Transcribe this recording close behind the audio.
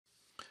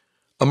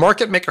A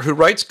market maker who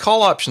writes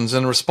call options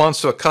in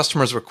response to a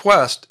customer's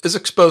request is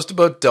exposed to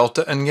both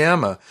delta and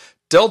gamma.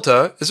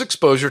 Delta is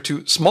exposure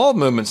to small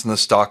movements in the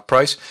stock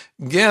price.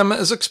 Gamma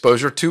is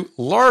exposure to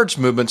large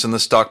movements in the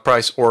stock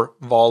price or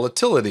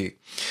volatility.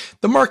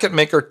 The market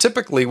maker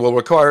typically will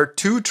require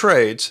 2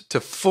 trades to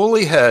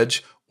fully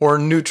hedge or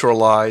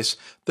neutralize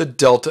the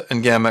delta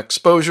and gamma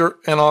exposure,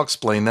 and I'll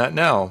explain that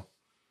now.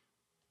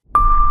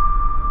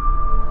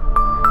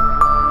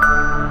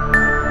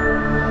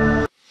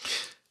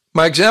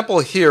 My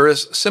example here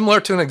is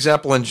similar to an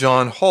example in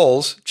John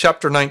Hull's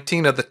Chapter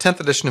 19 of the 10th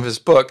edition of his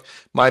book.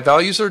 My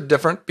values are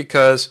different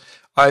because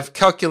I've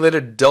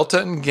calculated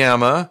delta and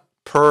gamma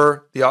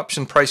per the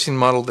option pricing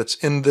model that's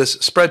in this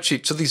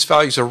spreadsheet. So these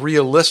values are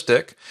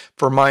realistic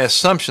for my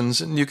assumptions,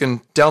 and you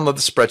can download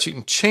the spreadsheet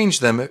and change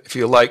them if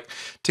you like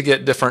to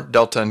get different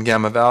delta and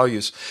gamma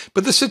values.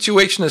 But the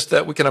situation is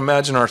that we can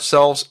imagine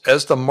ourselves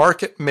as the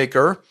market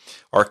maker.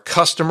 Our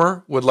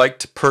customer would like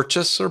to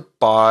purchase or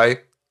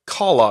buy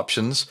call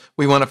options.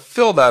 We want to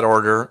fill that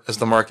order as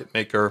the market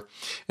maker,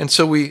 and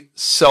so we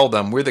sell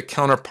them. We're the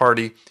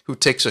counterparty who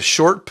takes a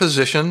short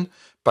position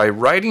by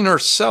writing or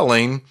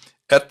selling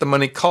at the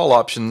money call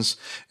options,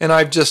 and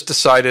I've just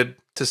decided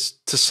to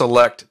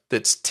select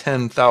that's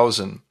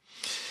 10,000.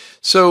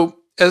 So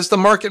as the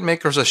market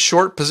maker is a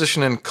short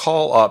position in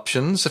call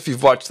options, if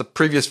you've watched the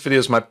previous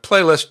videos in my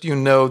playlist, you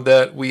know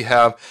that we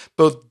have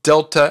both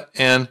delta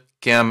and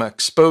gamma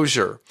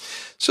exposure.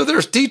 So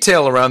there's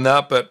detail around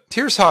that, but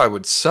here's how I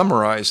would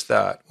summarize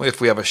that.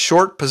 If we have a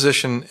short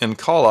position in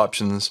call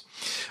options,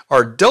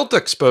 our delta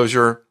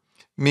exposure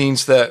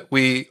means that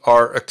we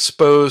are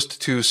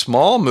exposed to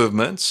small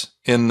movements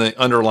in the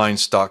underlying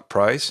stock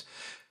price.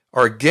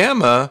 Our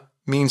gamma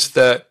means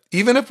that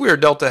even if we are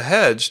delta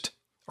hedged,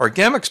 our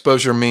gamma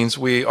exposure means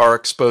we are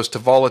exposed to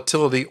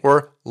volatility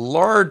or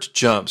large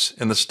jumps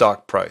in the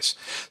stock price.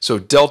 So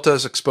delta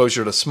is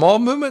exposure to small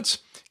movements,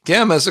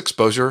 gamma is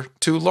exposure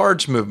to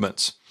large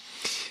movements.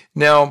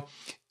 Now,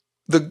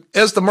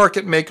 as the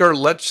market maker,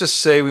 let's just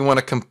say we want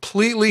to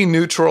completely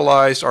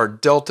neutralize our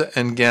delta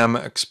and gamma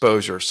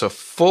exposure. So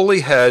fully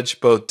hedge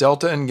both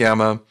delta and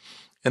gamma,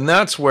 and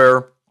that's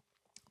where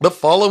the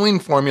following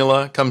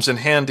formula comes in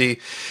handy.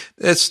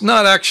 It's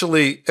not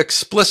actually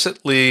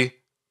explicitly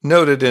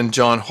noted in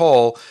John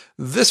Hull.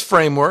 This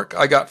framework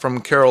I got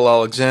from Carol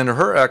Alexander,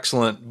 her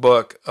excellent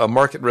book,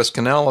 Market Risk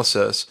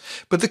Analysis.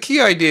 But the key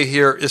idea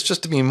here is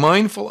just to be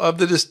mindful of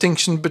the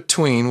distinction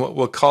between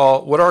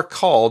what are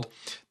called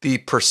the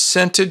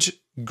percentage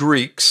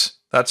Greeks.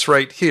 That's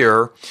right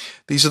here.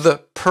 These are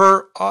the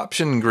per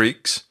option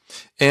Greeks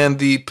and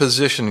the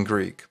position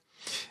Greek.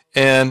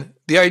 And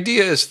the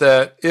idea is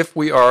that if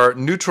we are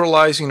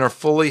neutralizing or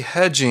fully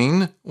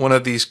hedging one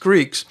of these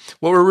Greeks,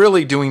 what we're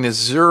really doing is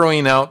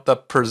zeroing out the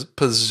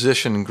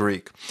position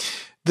Greek.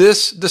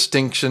 This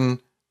distinction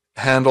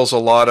handles a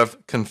lot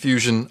of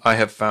confusion, I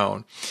have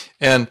found.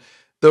 And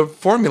the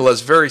formula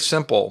is very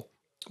simple.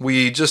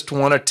 We just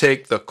want to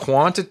take the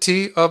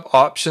quantity of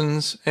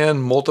options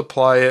and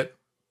multiply it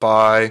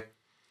by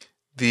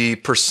the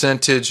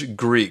percentage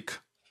Greek.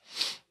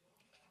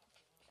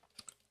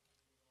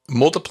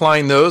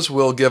 Multiplying those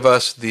will give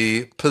us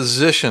the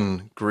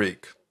position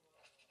Greek.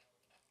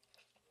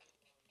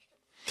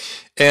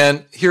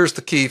 And here's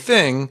the key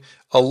thing.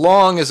 A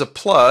long is a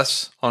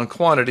plus on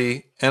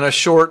quantity and a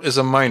short is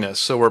a minus.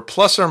 So we're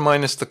plus or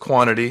minus the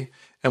quantity,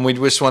 and we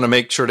just want to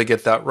make sure to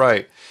get that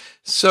right.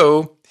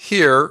 So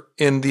here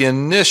in the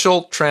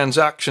initial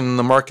transaction in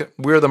the market,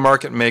 we're the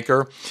market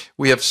maker.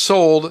 We have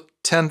sold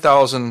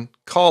 10,000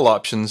 call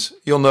options.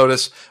 You'll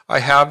notice I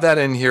have that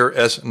in here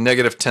as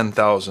negative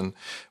 10,000.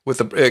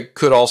 It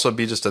could also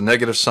be just a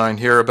negative sign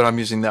here, but I'm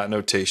using that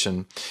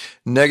notation.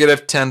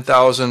 Negative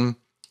 10,000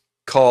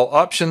 call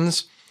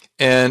options,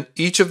 and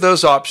each of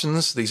those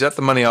options, these at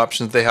the money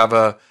options, they have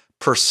a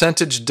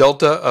percentage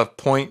delta of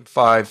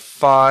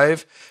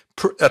 0.55.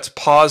 That's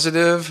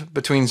positive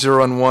between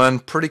 0 and 1,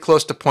 pretty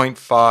close to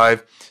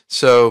 0.5.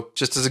 So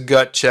just as a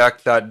gut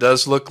check, that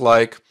does look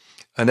like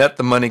an at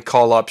the money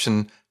call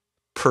option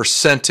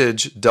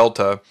percentage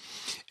delta.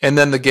 And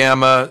then the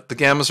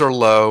gammas are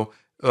low,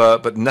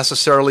 but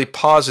necessarily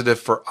positive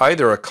for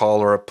either a call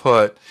or a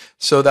put.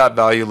 So that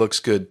value looks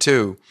good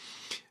too.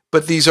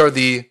 But these are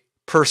the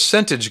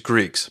percentage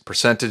Greeks,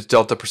 percentage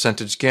delta,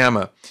 percentage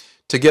gamma.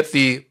 To get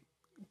the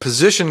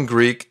position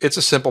Greek, it's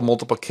a simple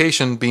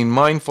multiplication, being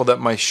mindful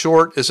that my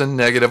short is a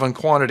negative on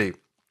quantity.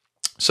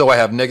 So I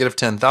have negative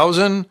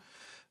 10,000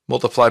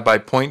 multiplied by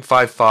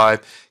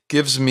 0.55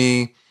 gives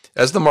me,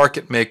 as the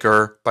market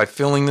maker, by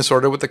filling this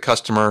order with the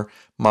customer,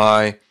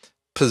 my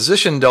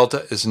position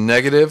delta is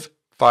negative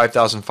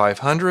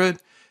 5,500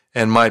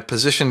 and my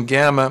position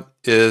gamma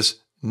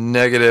is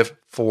negative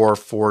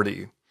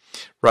 440.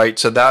 Right?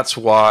 So that's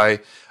why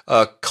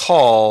a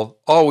call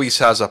always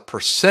has a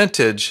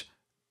percentage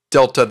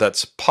delta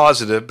that's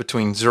positive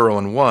between 0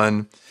 and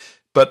 1,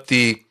 but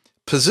the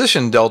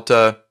position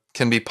delta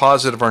can be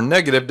positive or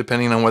negative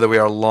depending on whether we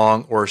are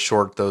long or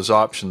short those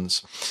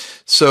options.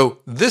 So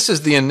this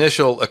is the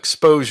initial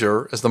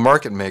exposure as the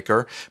market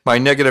maker. My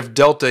negative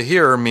delta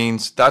here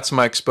means that's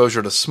my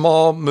exposure to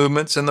small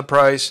movements in the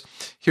price.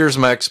 Here's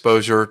my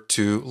exposure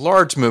to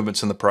large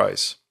movements in the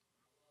price.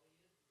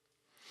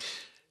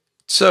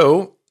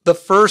 So the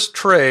first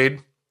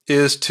trade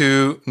is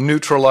to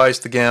neutralize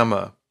the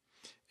gamma.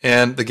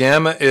 And the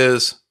gamma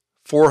is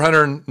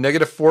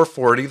negative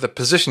 440. The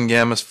position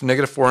gamma is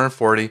negative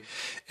 440.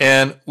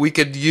 And we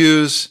could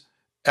use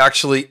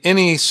actually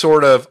any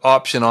sort of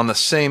option on the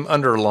same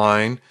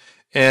underline.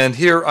 And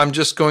here I'm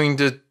just going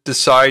to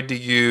decide to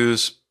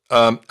use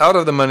out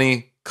of the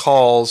money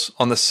calls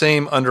on the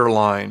same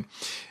underline.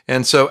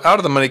 And so out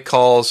of the money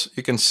calls,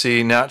 you can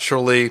see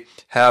naturally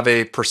have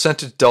a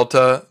percentage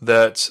delta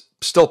that's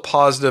still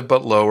positive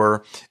but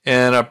lower,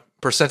 and a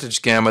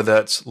percentage gamma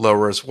that's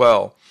lower as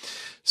well.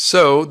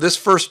 So this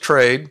first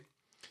trade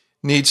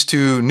needs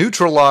to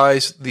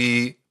neutralize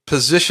the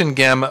position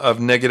gamma of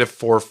negative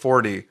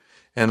 440.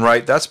 And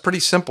right, that's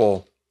pretty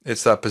simple.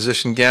 It's that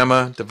position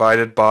gamma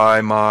divided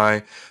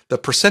by the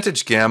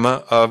percentage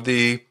gamma of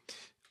the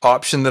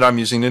option that I'm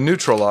using to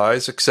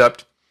neutralize,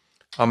 except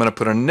I'm going to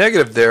put a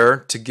negative there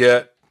to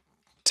get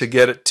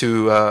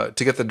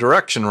the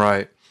direction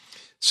right.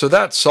 So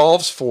that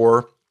solves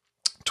for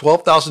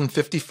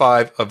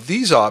 12,055 of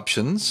these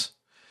options,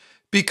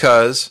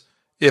 because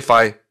if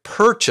I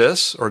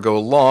purchase or go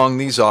long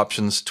these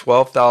options,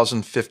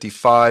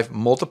 12,055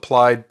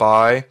 multiplied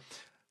by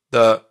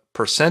the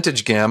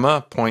percentage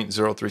gamma,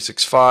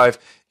 0.0365,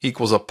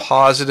 equals a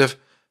positive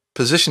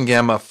position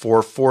gamma of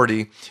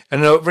 440.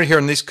 And over here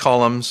in these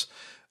columns,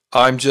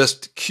 I'm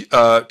just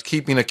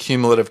keeping a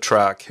cumulative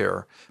track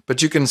here.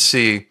 But you can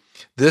see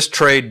this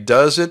trade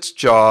does its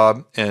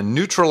job and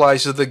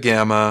neutralizes the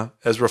gamma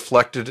as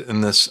reflected in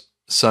this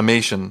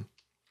summation.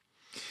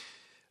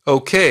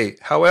 Okay,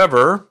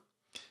 however,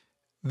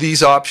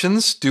 these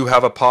options do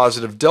have a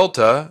positive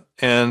delta,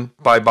 and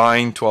by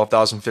buying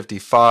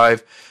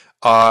 12,055,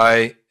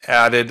 I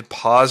added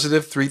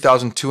positive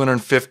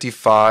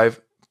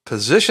 3,255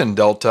 position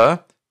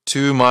delta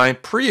to my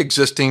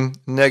pre-existing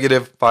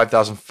negative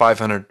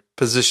 5,500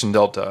 position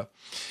delta.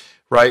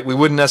 Right? We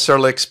wouldn't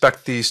necessarily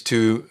expect these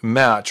to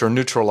match or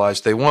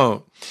neutralize. They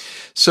won't.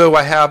 So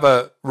I have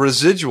a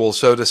residual,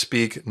 so to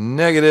speak,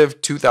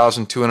 negative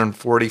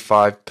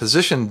 2,245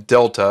 position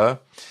delta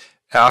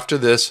after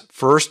this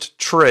first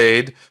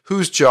trade,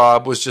 whose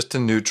job was just to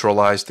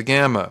neutralize the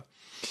gamma.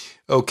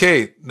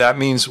 Okay, that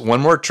means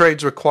one more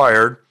trade's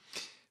required.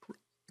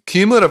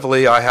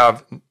 Cumulatively,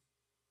 I've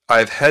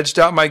hedged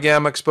out my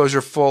gamma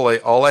exposure fully.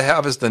 All I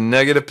have is the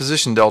negative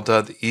position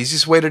delta. The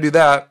easiest way to do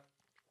that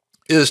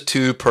is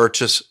to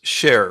purchase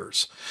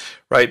shares,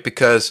 right?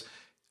 Because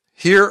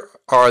here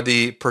are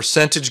the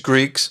percentage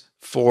Greeks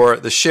for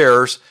the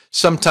shares.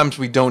 Sometimes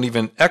we don't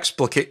even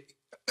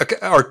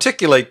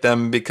articulate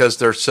them because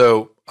they're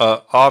so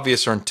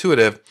obvious or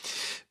intuitive.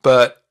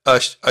 But a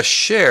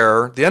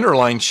share, the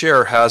underlying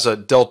share, has a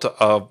delta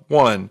of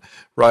 1,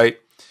 right?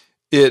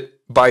 It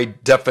by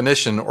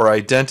definition or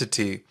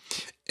identity.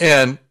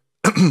 And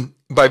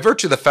by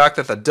virtue of the fact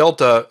that the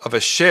delta of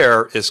a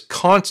share is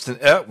constant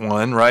at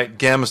 1, right?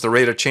 Gamma is the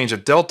rate of change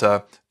of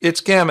delta.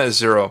 Its gamma is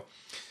 0.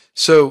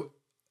 So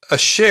a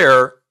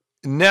share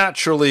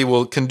naturally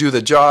can do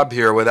the job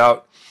here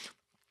without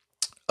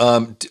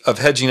of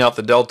hedging out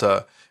the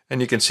delta.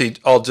 And you can see,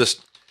 I'll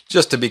just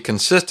to be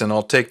consistent,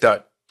 I'll take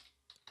that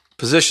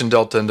position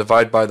delta and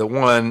divide by the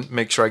 1,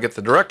 make sure I get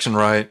the direction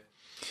right.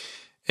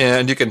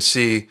 And you can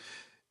see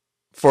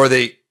for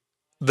the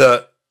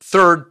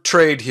third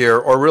trade here,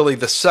 or really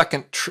the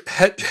second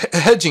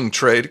hedging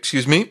trade,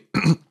 excuse me,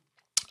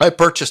 I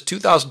purchased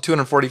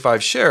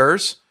 2,245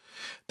 shares.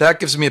 That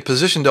gives me a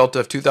position delta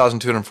of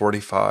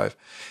 2,245.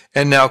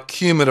 And now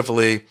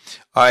cumulatively,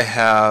 I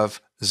have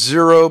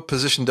 0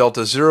 position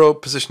delta, 0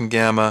 position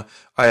gamma.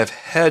 I have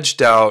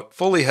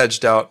fully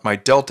hedged out my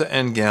delta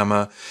and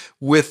gamma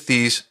with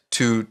these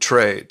two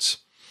trades.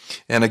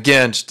 And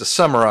again, just to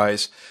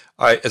summarize,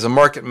 as a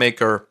market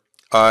maker,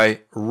 I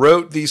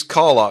wrote these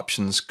call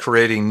options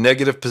creating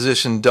negative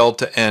position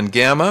delta and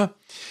gamma.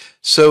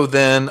 So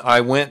then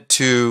I went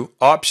to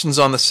options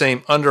on the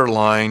same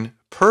underline,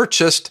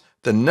 purchased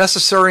the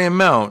necessary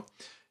amount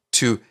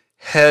to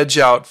hedge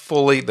out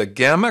fully the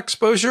gamma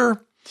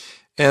exposure,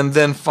 and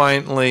then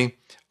finally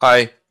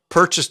I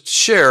purchased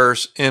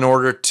shares in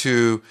order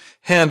to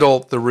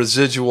handle the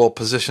residual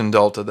position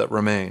delta that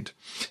remained.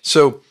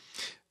 So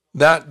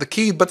the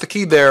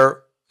key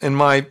there in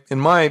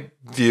my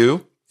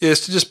view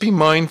is to just be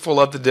mindful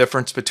of the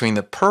difference between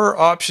the per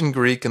option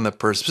Greek and the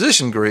per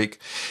position Greek,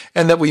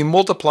 and that we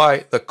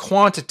multiply the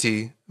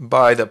quantity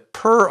by the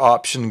per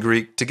option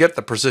Greek to get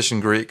the position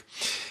Greek,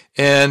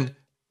 and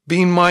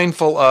being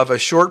mindful of a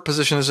short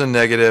position as a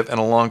negative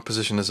and a long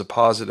position as a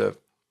positive.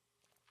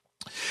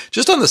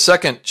 Just on the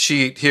second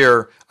sheet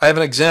here, I have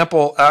an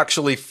example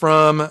actually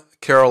from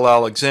Carol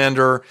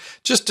Alexander,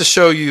 just to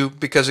show you,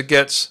 because it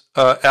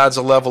adds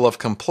a level of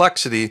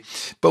complexity,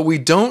 but we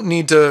don't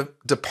need to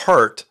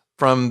depart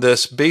from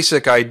this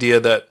basic idea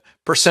that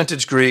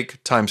percentage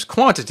Greek times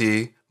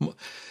quantity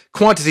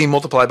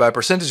multiplied by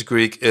percentage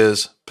Greek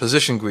is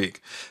position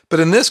Greek. But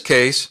in this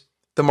case,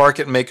 the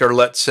market maker,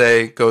 let's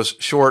say, goes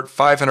short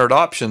 500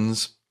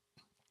 options,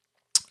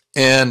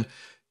 and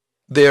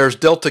there's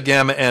delta,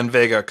 gamma, and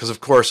Vega, because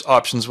of course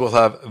options will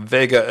have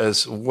Vega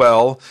as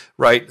well,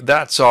 right?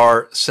 That's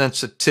our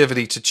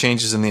sensitivity to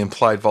changes in the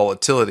implied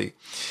volatility.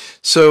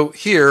 So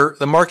here,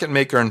 the market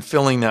maker in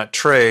filling that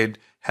trade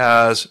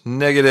has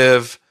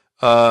negative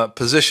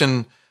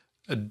position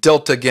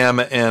delta,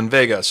 gamma, and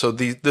Vega. So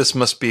this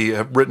must be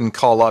written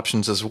call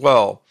options as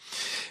well.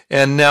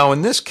 And now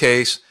in this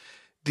case,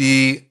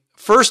 the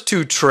first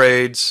two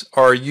trades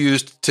are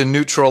used to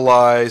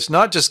neutralize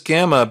not just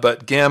gamma,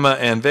 but gamma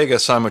and Vega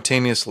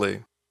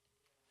simultaneously.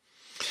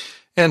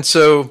 And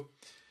so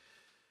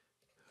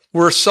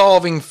we're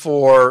solving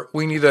for,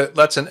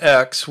 that's an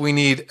X. We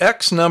need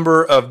X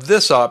number of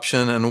this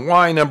option and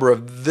Y number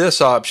of this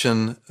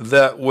option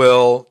that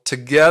will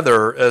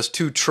together as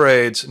two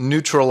trades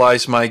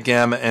neutralize my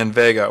gamma and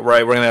Vega,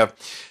 right? We're going to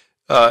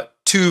have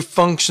two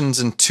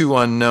functions and two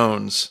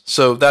unknowns.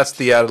 So that's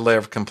the added layer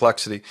of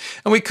complexity.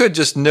 And we could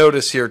just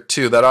notice here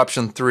too that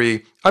option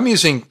 3, I'm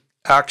using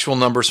actual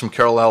numbers from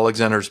Carol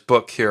Alexander's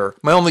book here.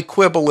 My only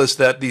quibble is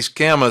that these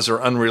gammas are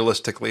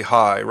unrealistically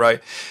high,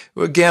 right?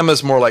 Gamma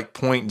is more like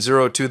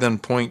 0.02 than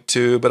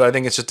 0.2, but I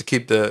think it's just to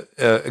keep the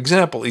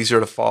example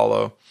easier to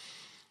follow.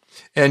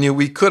 And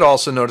we could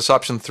also notice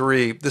option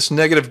 3, this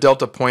negative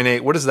delta 0.8,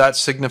 what does that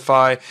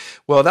signify?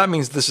 Well, that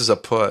means this is a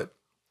put.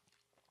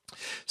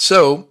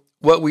 So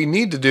what we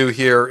need to do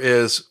here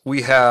is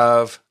we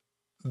have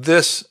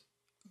this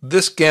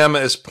gamma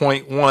is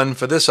 0.1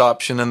 for this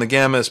option, and the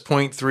gamma is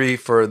 0.3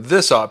 for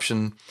this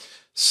option.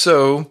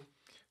 So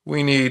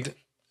we need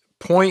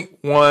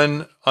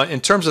 0.1,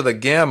 in terms of the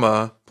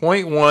gamma,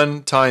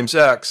 0.1 times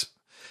x,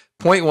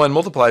 0.1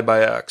 multiplied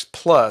by x,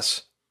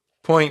 plus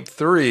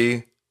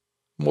 0.3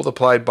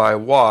 multiplied by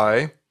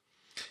y.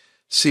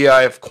 See,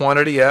 I have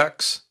quantity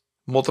x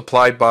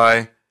multiplied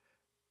by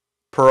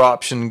per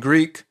option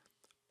Greek,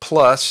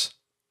 plus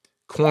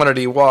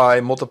quantity y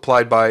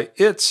multiplied by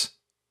its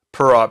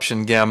per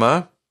option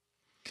gamma.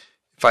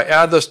 If I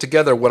add those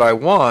together, what I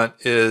want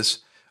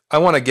is I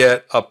want to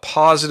get a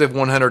positive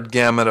 100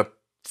 gamma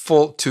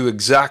to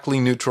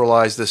exactly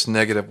neutralize this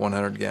negative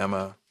 100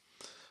 gamma.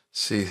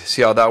 See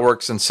how that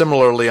works? And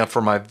similarly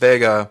for my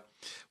Vega,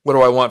 what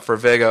do I want for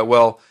Vega?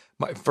 Well,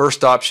 my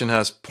first option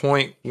has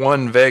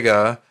 0.1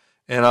 Vega,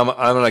 and I'm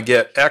going to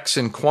get x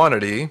in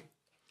quantity,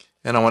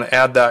 and I want to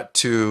add that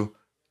to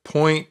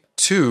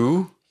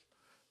 0.2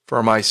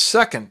 for my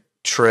second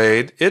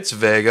trade, its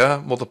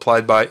Vega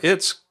multiplied by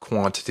its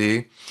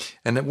quantity.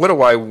 And what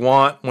do I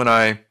want when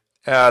I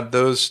add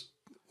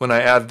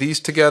these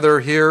together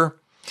here?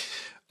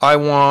 I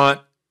want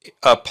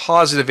a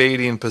positive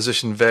 80 in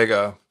position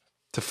Vega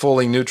to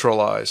fully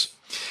neutralize.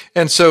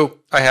 And so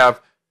I have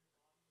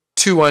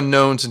two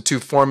unknowns and two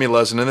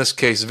formulas, and in this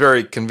case,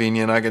 very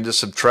convenient. I can just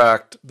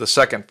subtract the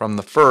second from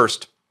the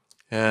first,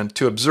 and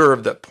to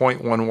observe that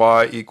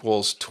 0.1y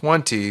equals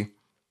 20,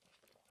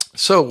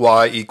 so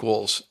y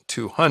equals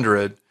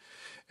 200,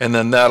 and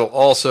then that'll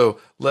also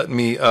let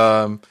me,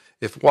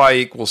 if y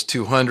equals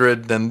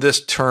 200, then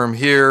this term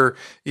here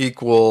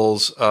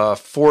equals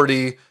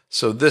 40,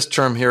 so this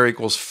term here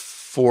equals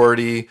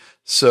 40,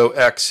 so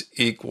x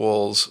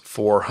equals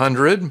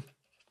 400,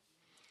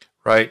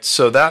 right?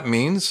 So that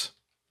means,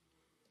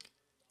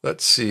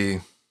 let's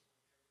see,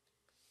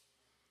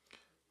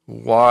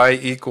 y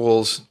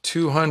equals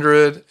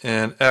 200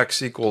 and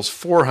x equals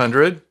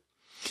 400,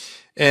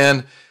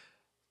 and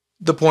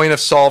the point of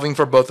solving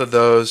for both of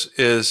those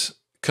is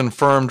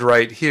confirmed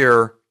right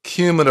here.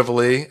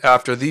 Cumulatively,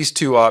 after these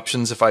two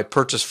options, if I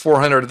purchase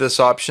 400 of this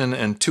option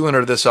and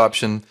 200 of this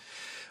option,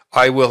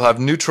 I will have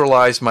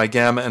neutralized my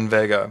gamma and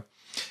Vega.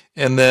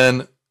 And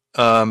then,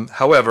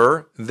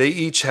 however, they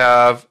each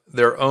have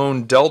their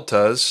own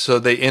deltas, so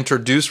they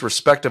introduce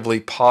respectively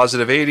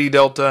positive 80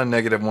 delta and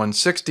negative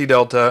 160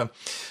 delta.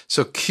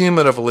 So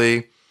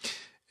cumulatively,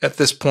 at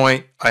this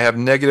point, I have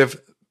negative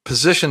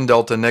position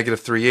delta, negative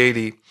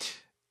 380.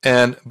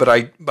 But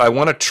I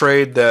want a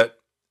trade that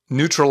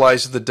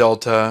neutralizes the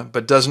delta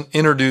but doesn't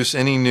introduce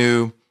any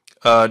new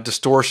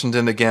distortions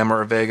into gamma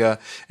or Vega.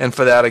 And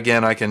for that,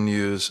 again, I can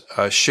use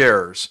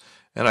shares,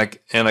 and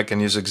I can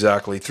use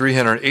exactly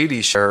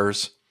 380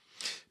 shares,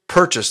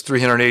 purchase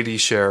 380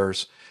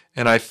 shares,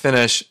 and I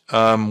finish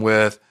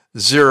with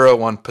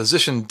 0 on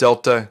position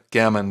delta,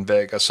 gamma, and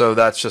Vega. So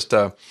that's just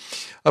a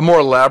more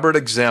elaborate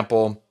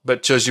example,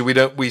 but shows you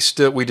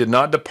we did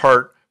not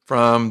depart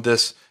from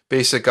this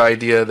basic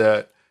idea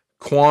that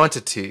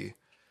quantity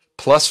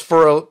plus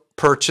for a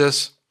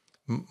purchase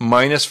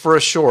minus for a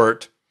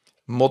short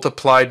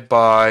multiplied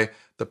by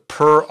the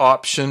per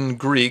option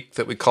Greek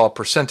that we call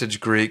percentage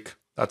Greek,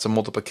 that's a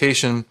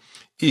multiplication,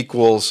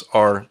 equals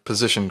our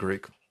position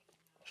Greek.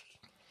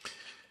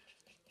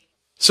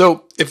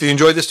 So if you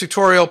enjoyed this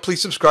tutorial,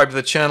 please subscribe to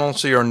the channel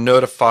so you're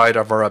notified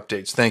of our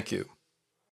updates. Thank you.